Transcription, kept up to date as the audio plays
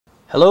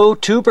Hello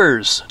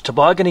tubers!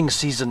 Tobogganing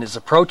season is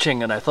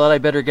approaching and I thought I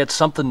better get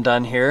something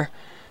done here,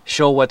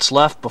 show what's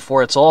left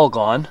before it's all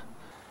gone.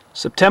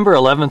 September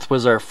 11th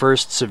was our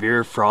first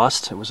severe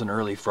frost. It was an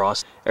early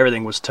frost.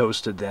 Everything was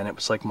toasted then. It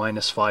was like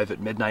 -5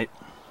 at midnight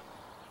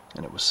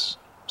and it was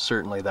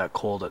certainly that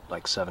cold at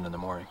like 7 in the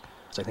morning.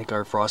 So I think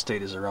our frost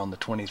date is around the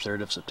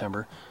 23rd of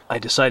September. I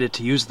decided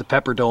to use the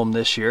Pepperdome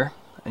this year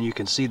and you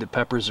can see the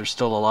peppers are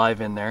still alive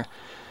in there.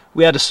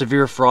 We had a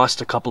severe frost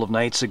a couple of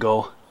nights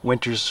ago.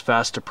 Winter's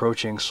fast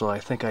approaching, so I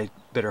think I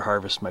better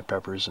harvest my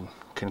peppers and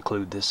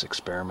conclude this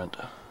experiment.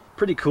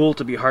 Pretty cool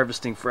to be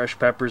harvesting fresh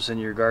peppers in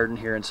your garden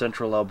here in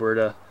central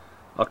Alberta,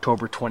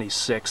 October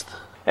 26th.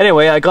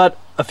 Anyway, I got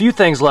a few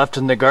things left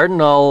in the garden.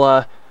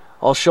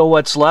 I'll show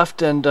what's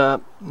left, and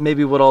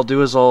maybe what I'll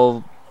do is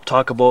I'll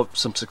talk about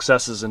some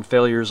successes and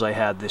failures I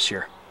had this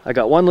year. I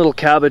got one little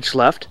cabbage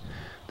left.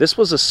 This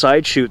was a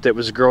side shoot that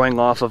was growing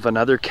off of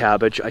another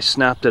cabbage. I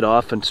snapped it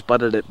off and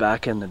spudded it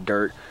back in the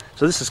dirt.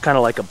 So this is kind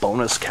of like a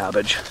bonus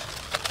cabbage.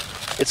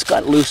 It's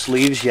got loose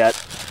leaves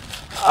yet.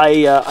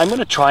 I'm going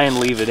to try and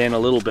leave it in a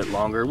little bit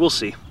longer. We'll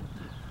see.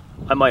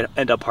 I might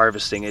end up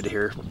harvesting it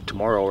here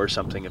tomorrow or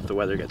something if the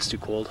weather gets too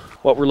cold.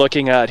 What we're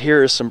looking at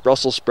here is some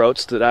Brussels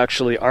sprouts that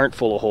actually aren't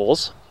full of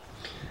holes.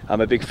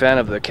 I'm a big fan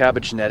of the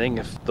cabbage netting.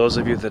 If those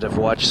of you that have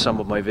watched some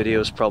of my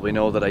videos probably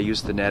know that I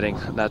use the netting.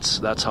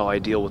 That's how I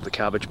deal with the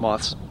cabbage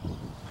moths.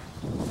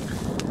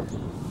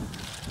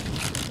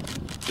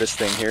 This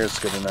thing here is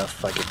good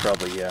enough. I could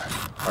probably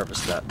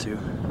harvest that too.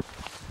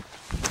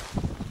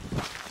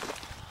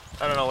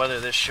 I don't know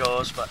whether this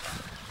shows, but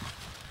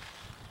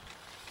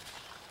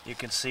you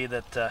can see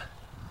that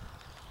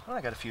well,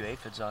 I got a few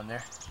aphids on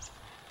there.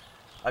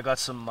 I got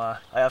some. I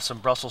have some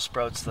Brussels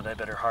sprouts that I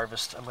better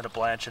harvest. I'm going to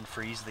blanch and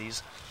freeze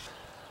these.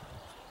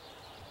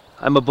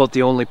 I'm about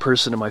the only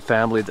person in my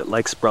family that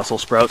likes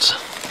Brussels sprouts,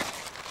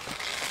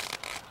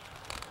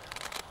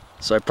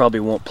 so I probably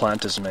won't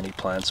plant as many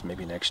plants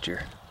maybe next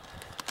year.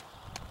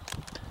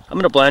 I'm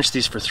going to blanch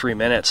these for 3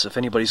 minutes. If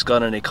anybody's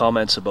got any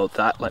comments about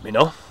that, let me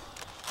know.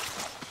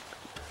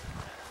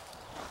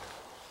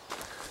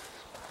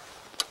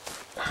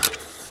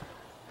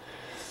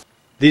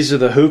 These are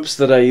the hoops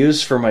that I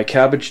use for my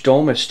cabbage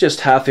dome. It's just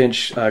 1/2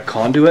 inch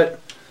conduit.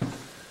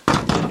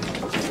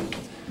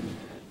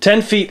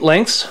 10 feet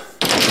lengths.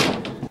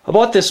 I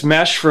bought this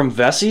mesh from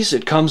Vessey's.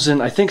 It comes in,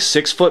 I think,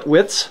 6-foot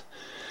widths.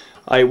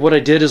 What I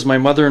did is my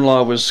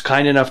mother-in-law was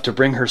kind enough to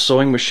bring her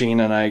sewing machine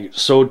and I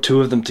sewed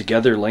 2 of them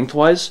together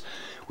lengthwise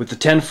with the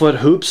 10-foot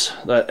hoops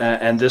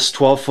and this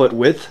 12-foot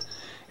width.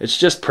 It's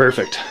just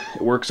perfect.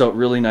 It works out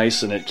really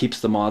nice and it keeps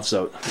the moths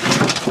out.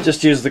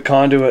 Just use the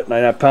conduit and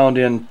I pound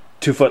in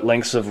 2-foot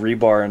lengths of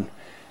rebar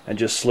and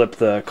just slip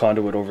the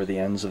conduit over the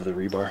ends of the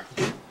rebar.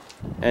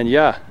 And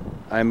yeah,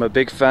 I'm a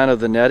big fan of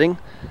the netting.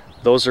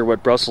 Those are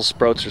what Brussels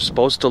sprouts are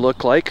supposed to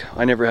look like.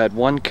 I never had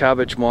one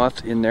cabbage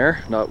moth in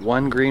there, not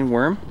one green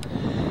worm.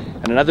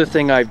 And another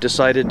thing I've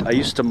decided, I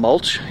used to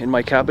mulch in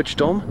my cabbage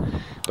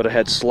dome, but I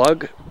had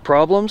slug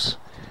problems.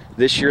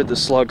 This year the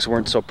slugs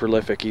weren't so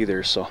prolific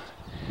either, so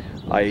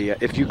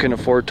if you can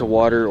afford to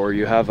water or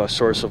you have a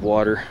source of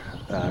water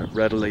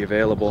readily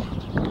available,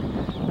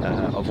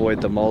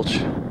 avoid the mulch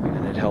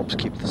and it helps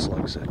keep the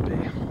slugs at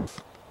bay.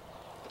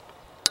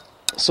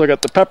 So I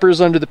got the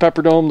peppers under the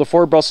Pepperdome, the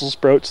 4 Brussels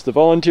sprouts, the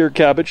volunteer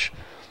cabbage.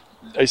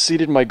 I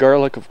seeded my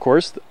garlic, of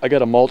course. I got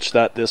to mulch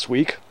that this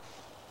week.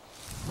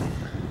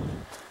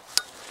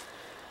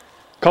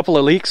 Couple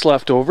of leeks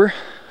left over.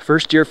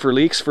 First year for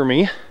leeks for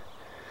me.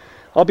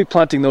 I'll be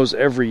planting those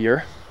every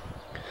year.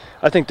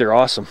 I think they're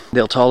awesome.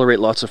 They'll tolerate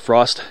lots of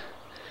frost.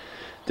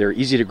 They're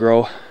easy to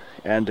grow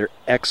and they're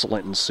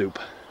excellent in soup.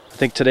 I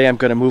think today I'm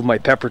going to move my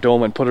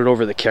Pepperdome and put it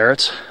over the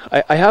carrots.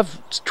 I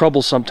have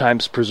trouble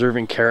sometimes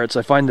preserving carrots.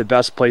 I find the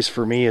best place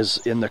for me is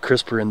in the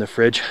crisper in the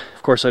fridge.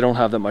 Of course I don't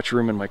have that much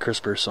room in my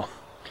crisper, so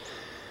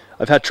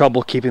I've had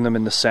trouble keeping them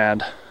in the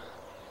sand.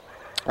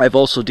 I've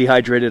also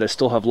dehydrated. I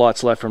still have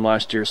lots left from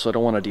last year, so I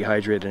don't want to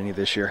dehydrate any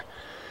this year.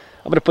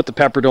 I'm going to put the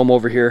Pepperdome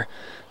over here,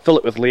 fill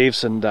it with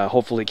leaves, and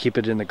hopefully keep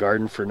it in the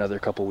garden for another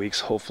couple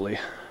weeks, hopefully.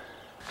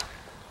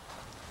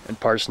 And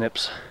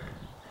parsnips.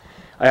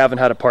 I haven't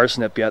had a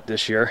parsnip yet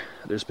this year.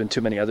 There's been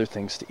too many other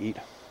things to eat.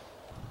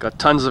 Got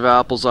tons of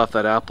apples off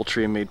that apple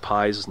tree and made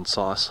pies and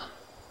sauce.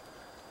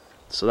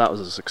 So that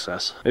was a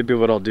success. Maybe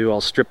what I'll do,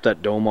 I'll strip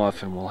that dome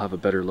off and we'll have a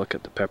better look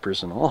at the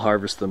peppers and I'll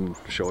harvest them and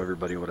show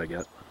everybody what I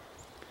get.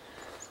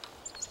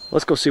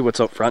 Let's go see what's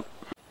out front.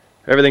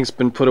 Everything's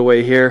been put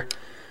away here.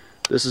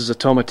 This is a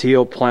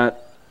tomatillo plant.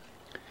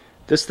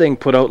 This thing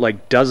put out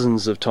like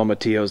dozens of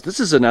tomatillos. This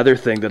is another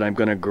thing that I'm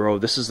going to grow.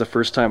 This is the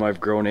first time I've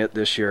grown it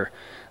this year.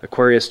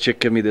 Aquarius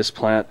Chick gave me this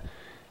plant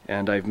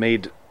and I've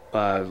made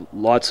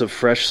lots of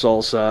fresh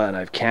salsa and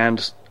I've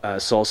canned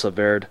salsa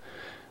verde.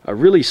 A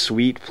really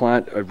sweet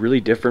plant, a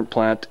really different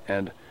plant,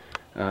 and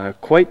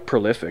quite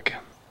prolific.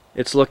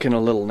 It's looking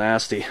a little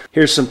nasty.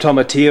 Here's some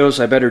tomatillos.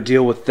 I better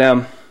deal with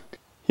them.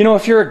 You know,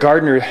 if you're a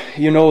gardener,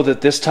 you know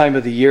that this time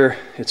of the year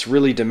it's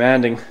really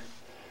demanding.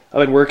 I've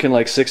been working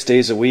like 6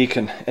 days a week,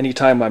 and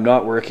anytime I'm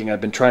not working,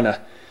 I've been trying to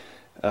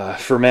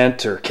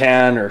ferment or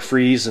can or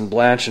freeze and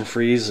blanch and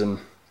freeze and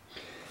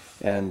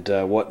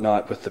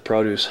whatnot with the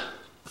produce.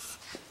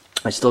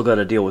 I still got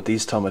to deal with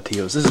these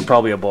tomatillos. This is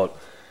probably about,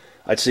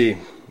 I'd say,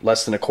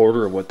 less than a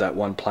quarter of what that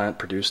one plant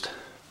produced.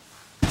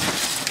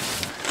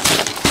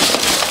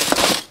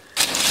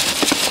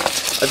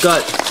 I've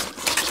got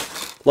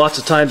lots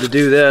of time to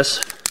do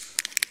this.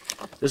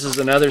 This is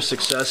another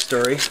success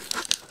story.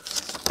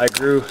 I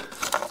grew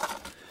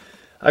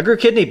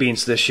kidney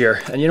beans this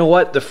year, and you know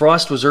what? The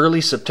frost was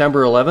early,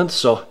 September 11th,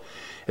 so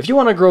if you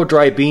want to grow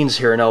dry beans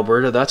here in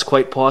Alberta, that's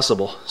quite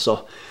possible.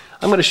 So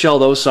I'm going to shell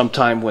those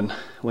sometime when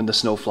the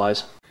snow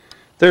flies.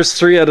 There's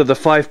 3 out of the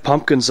 5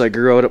 pumpkins I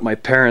grew out at my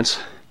parents'.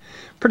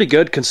 Pretty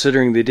good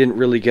considering they didn't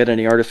really get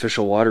any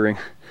artificial watering.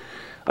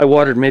 I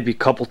watered maybe a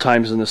couple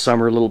times in the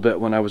summer, a little bit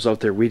when I was out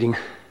there weeding.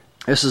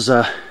 This is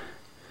a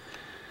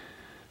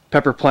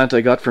pepper plant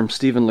I got from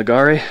Stephen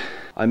Legare.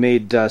 I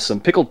made some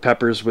pickled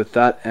peppers with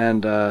that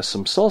and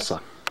some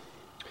salsa.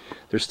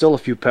 There's still a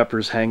few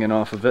peppers hanging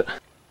off of it.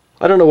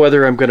 I don't know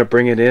whether I'm going to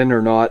bring it in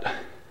or not.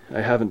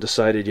 I haven't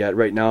decided yet.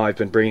 Right now I've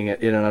been bringing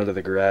it in and out of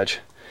the garage.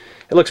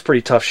 It looks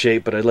pretty tough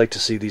shape, but I'd like to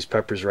see these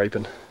peppers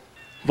ripen.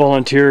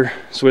 Volunteer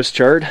Swiss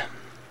chard.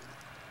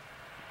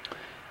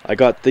 I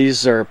got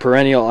these are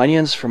perennial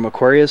onions from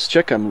Aquarius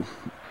Chick. I'm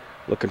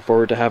looking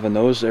forward to having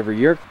those every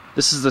year.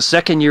 This is the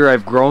 2nd year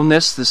I've grown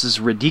this. This is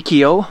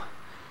radicchio.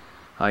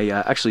 I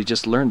actually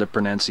just learned the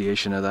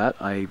pronunciation of that.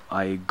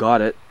 I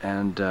got it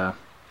and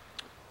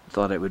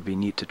thought it would be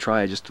neat to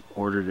try. I just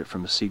ordered it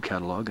from the seed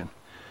catalog, and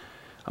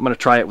I'm going to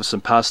try it with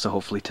some pasta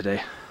hopefully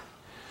today.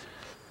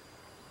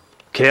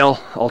 Kale,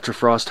 ultra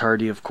frost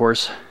hardy, of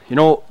course. You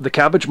know, the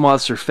cabbage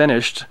moths are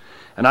finished,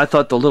 and I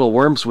thought the little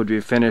worms would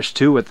be finished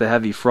too with the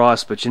heavy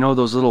frost, but you know,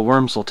 those little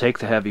worms will take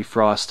the heavy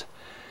frost.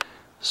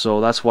 So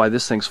that's why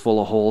this thing's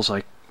full of holes.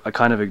 I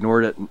kind of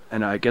ignored it,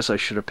 and I guess I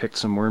should have picked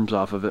some worms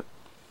off of it.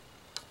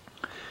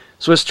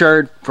 Swiss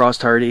chard,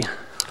 frost hardy.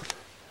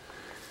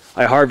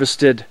 I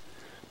harvested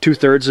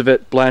 2/3 of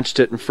it, blanched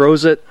it, and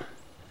froze it.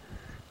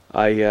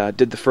 I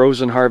did the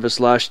frozen harvest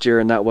last year,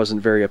 and that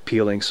wasn't very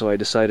appealing, so I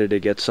decided to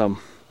get some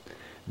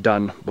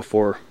done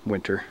before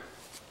winter.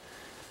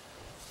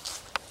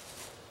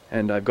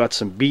 And I've got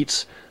some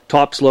beets.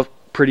 Tops look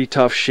pretty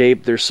tough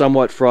shape. They're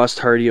somewhat frost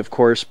hardy, of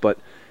course, but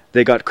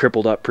they got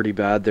crippled up pretty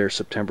bad there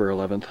September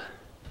 11th.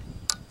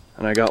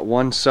 And I got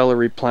 1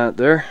 celery plant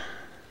there.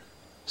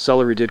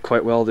 Celery did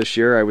quite well this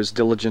year. I was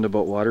diligent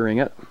about watering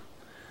it.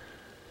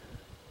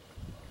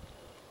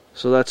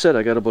 So that's it.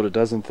 I got about a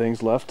dozen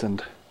things left,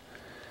 and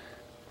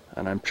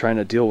I'm trying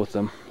to deal with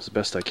them as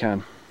best I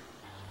can.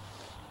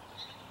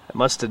 I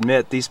must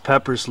admit, these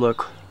peppers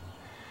look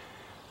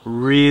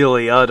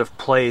really out of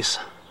place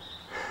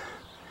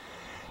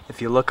if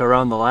you look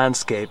around the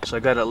landscape. So I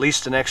got at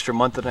least an extra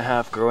 1.5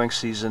 month growing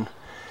season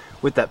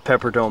with that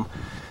Pepperdome.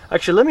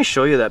 Actually, let me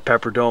show you that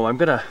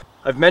Pepperdome.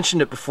 I've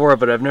mentioned it before,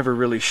 but I've never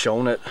really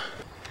shown it.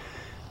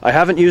 I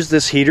haven't used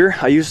this heater.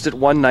 I used it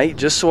one night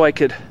just so I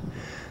could,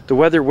 the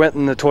weather went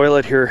in the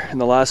toilet here in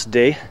the last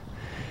day.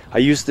 I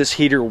used this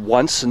heater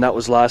once, and that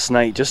was last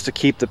night, just to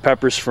keep the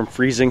peppers from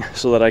freezing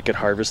so that I could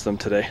harvest them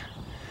today.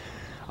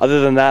 Other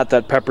than that,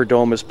 that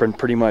Pepperdome has been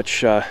pretty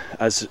much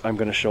as I'm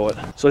going to show it.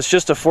 So it's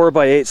just a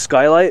 4x8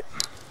 skylight.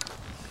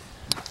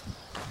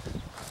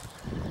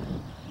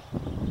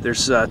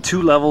 There's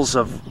 2 levels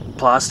of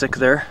plastic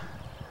there,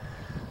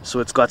 so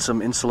it's got some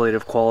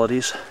insulative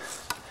qualities.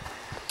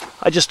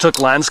 I just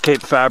took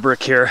landscape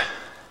fabric here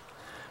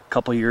a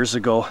couple years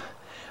ago.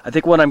 I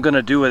think what I'm going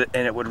to do with it,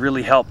 and it would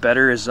really help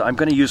better, is I'm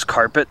going to use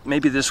carpet.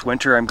 Maybe this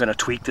winter I'm going to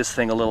tweak this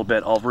thing a little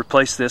bit. I'll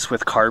replace this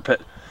with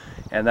carpet,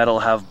 and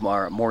that'll have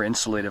more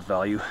insulative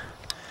value.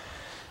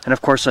 And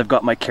of course I've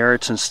got my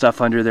carrots and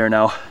stuff under there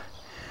now.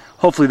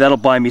 Hopefully that'll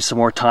buy me some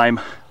more time.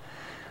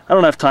 I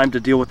don't have time to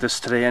deal with this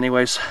today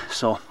anyways,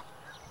 so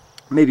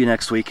maybe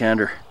next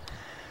weekend, or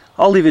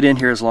I'll leave it in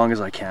here as long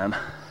as I can.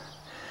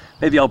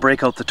 Maybe I'll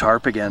break out the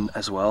tarp again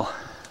as well.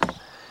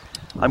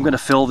 I'm going to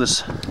fill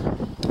this.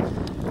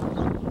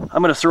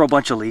 I'm going to throw a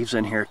bunch of leaves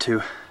in here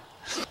too.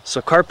 So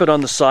carpet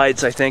on the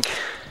sides, I think.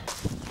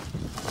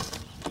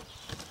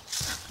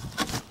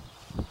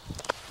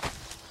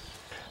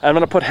 I'm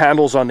going to put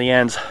handles on the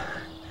ends.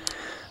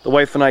 The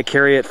wife and I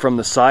carry it from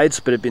the sides,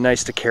 but it'd be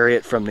nice to carry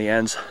it from the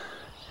ends.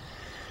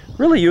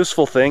 Really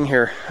useful thing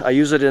here. I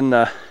use it in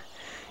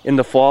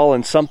the fall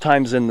and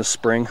sometimes in the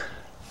spring.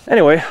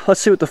 Anyway, let's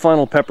see what the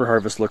final pepper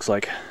harvest looks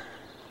like.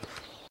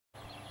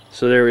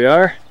 So there we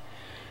are.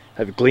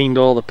 I've gleaned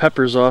all the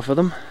peppers off of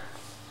them.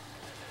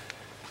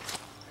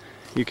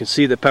 You can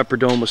see the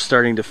Pepperdome was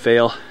starting to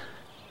fail.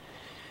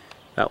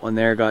 That one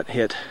there got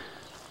hit.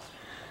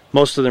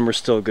 Most of them are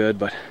still good,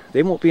 but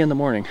they won't be in the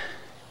morning.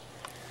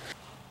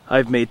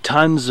 I've made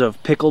tons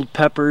of pickled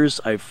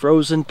peppers, I've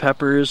frozen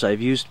peppers,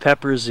 I've used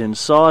peppers in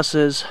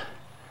sauces.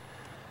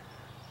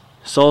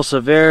 Salsa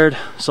verde,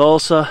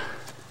 salsa.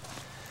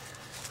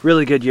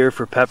 Really good year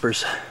for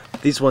peppers.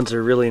 These ones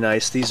are really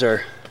nice. These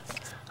are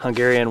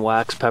Hungarian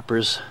wax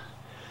peppers.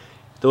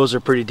 Those are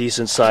pretty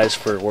decent size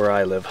for where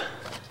I live.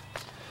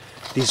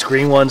 These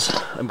green ones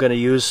I'm going to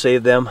use,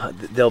 save them.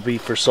 They'll be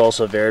for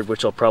salsa verde,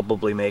 which I'll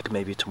probably make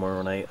maybe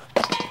tomorrow night.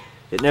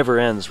 It never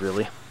ends,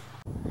 really.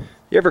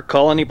 You ever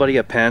call anybody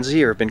a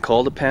pansy or been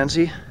called a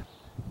pansy?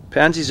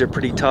 Pansies are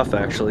pretty tough,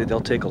 actually.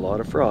 They'll take a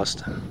lot of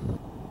frost.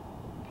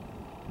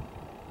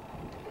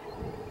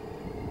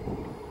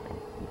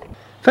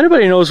 If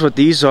anybody knows what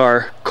these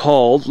are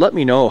called, let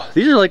me know.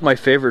 These are like my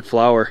favorite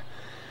flower.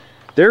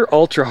 They're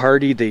ultra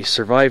hardy, they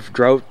survive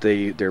drought,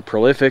 they're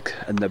prolific,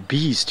 and the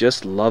bees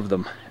just love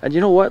them. And you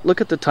know what?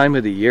 Look at the time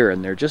of the year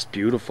and they're just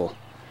beautiful.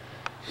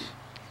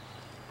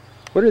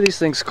 What are these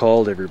things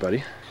called,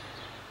 everybody?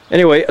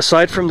 Anyway,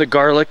 aside from the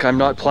garlic, I'm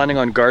not planning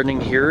on gardening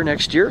here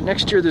next year.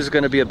 Next year there's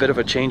going to be a bit of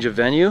a change of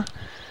venue.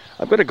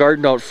 I'm going to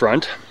garden out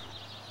front.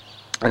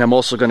 And I'm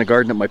also going to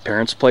garden at my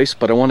parents' place,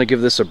 but I want to give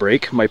this a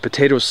break. My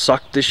potatoes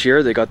sucked this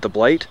year, they got the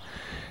blight,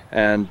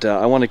 and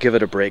I want to give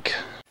it a break.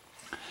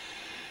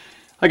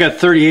 I got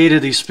 38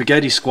 of these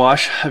spaghetti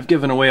squash. I've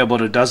given away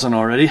about a dozen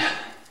already.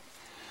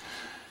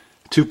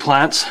 2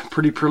 plants,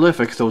 pretty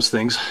prolific, those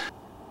things.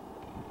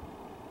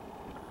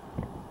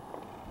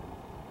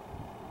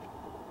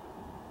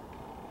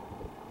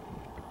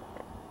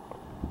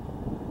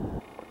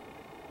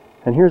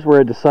 And here's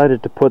where I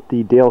decided to put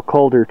the Dale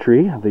Calder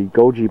tree, the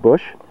goji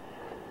bush.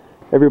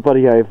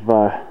 Everybody I've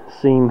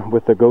seen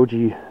with the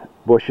goji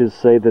bushes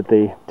say that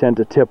they tend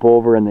to tip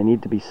over and they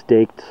need to be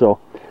staked, so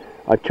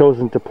I've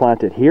chosen to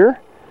plant it here.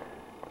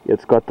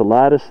 It's got the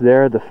lattice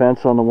there, the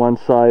fence on the one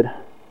side,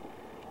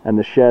 and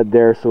the shed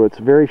there, so it's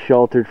very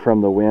sheltered from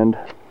the wind.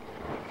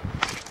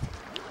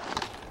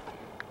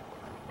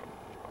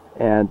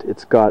 And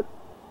it's got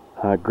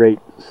great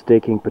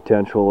staking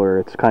potential, or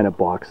it's kind of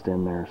boxed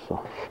in there,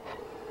 so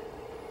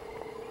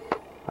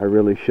I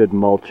really should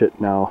mulch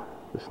it now.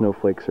 The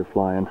snowflakes are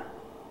flying.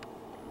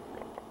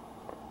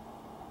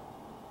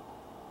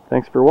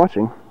 Thanks for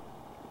watching.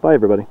 Bye,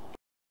 everybody.